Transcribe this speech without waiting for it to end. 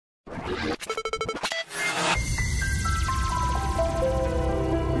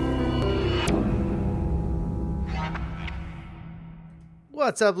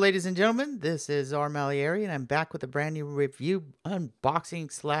What's up, ladies and gentlemen? This is R. Malieri, and I'm back with a brand new review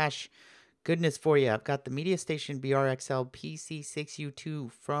unboxing slash goodness for you. I've got the MediaStation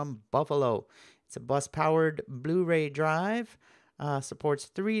BRXL-PC6U2 from Buffalo. It's a bus-powered Blu-ray drive. Supports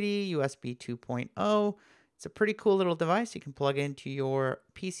 3D, USB 2.0. It's a pretty cool little device. You can plug into your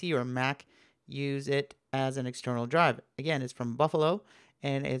PC or Mac, use it as an external drive. Again, it's from Buffalo,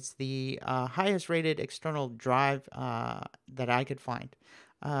 and it's the highest rated external drive that I could find.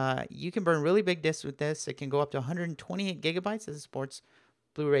 You can burn really big discs with this. It can go up to 128 gigabytes as it supports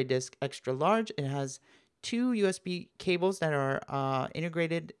Blu-ray disc extra large. It has two USB cables that are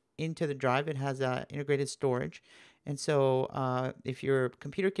integrated into the drive. It has integrated storage. And so if your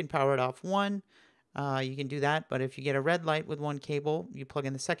computer can power it off one, you can do that. But if you get a red light with one cable, you plug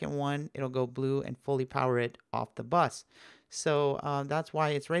in the second one, it'll go blue and fully power it off the bus. So that's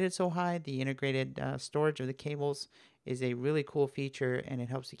why it's rated so high. The integrated storage of the cables is a really cool feature, and it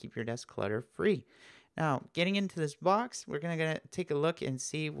helps to keep your desk clutter free. Now, getting into this box, we're gonna take a look and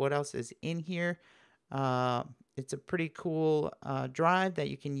see what else is in here. It's a pretty cool drive that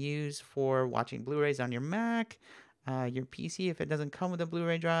you can use for watching Blu-rays on your Mac, your PC if it doesn't come with a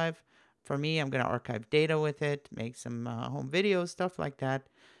Blu-ray drive. For me, I'm gonna archive data with it, make some home videos, stuff like that.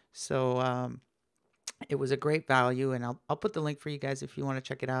 So it was a great value, and I'll put the link for you guys if you want to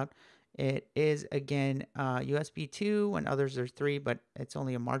check it out. It is, again, USB 2 and others are 3, but it's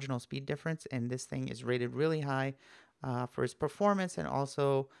only a marginal speed difference, and this thing is rated really high for its performance, and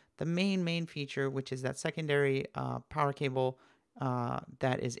also the main feature, which is that secondary power cable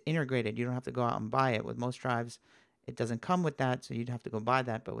that is integrated. You don't have to go out and buy it. With most drives, it doesn't come with that, so you'd have to go buy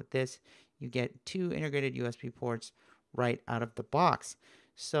that, but with this, you get two integrated USB ports right out of the box.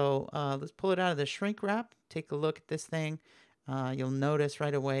 So let's pull it out of the shrink wrap, take a look at this thing. You'll notice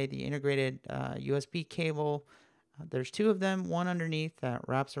right away the integrated USB cable. There's two of them, one underneath that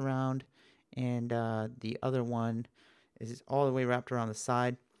wraps around, and the other one is all the way wrapped around the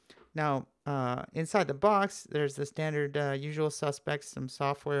side. Now, inside the box, there's the standard usual suspects, some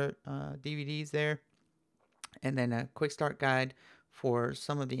software DVDs there, and then a quick start guide for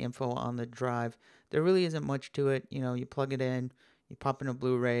some of the info on the drive. There really isn't much to it. You know, you plug it in, you pop in a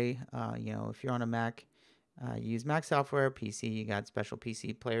Blu-ray. You know, if you're on a Mac, you use Mac software. PC, you got special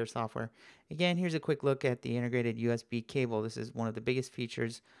PC player software. Again, here's a quick look at the integrated USB cable. This is one of the biggest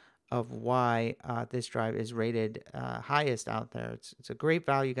features of why this drive is rated highest out there. It's a great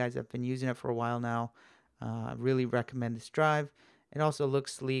value, guys. I've been using it for a while now. Really recommend this drive. It also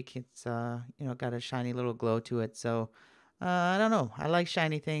looks sleek. It's you know, got a shiny little glow to it. So I don't know. I like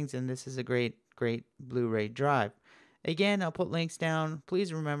shiny things, and this is a great Blu-ray drive. Again, I'll put links down.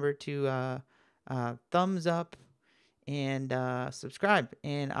 Please remember to thumbs up and subscribe,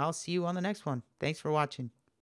 and I'll see you on the next one. Thanks for watching.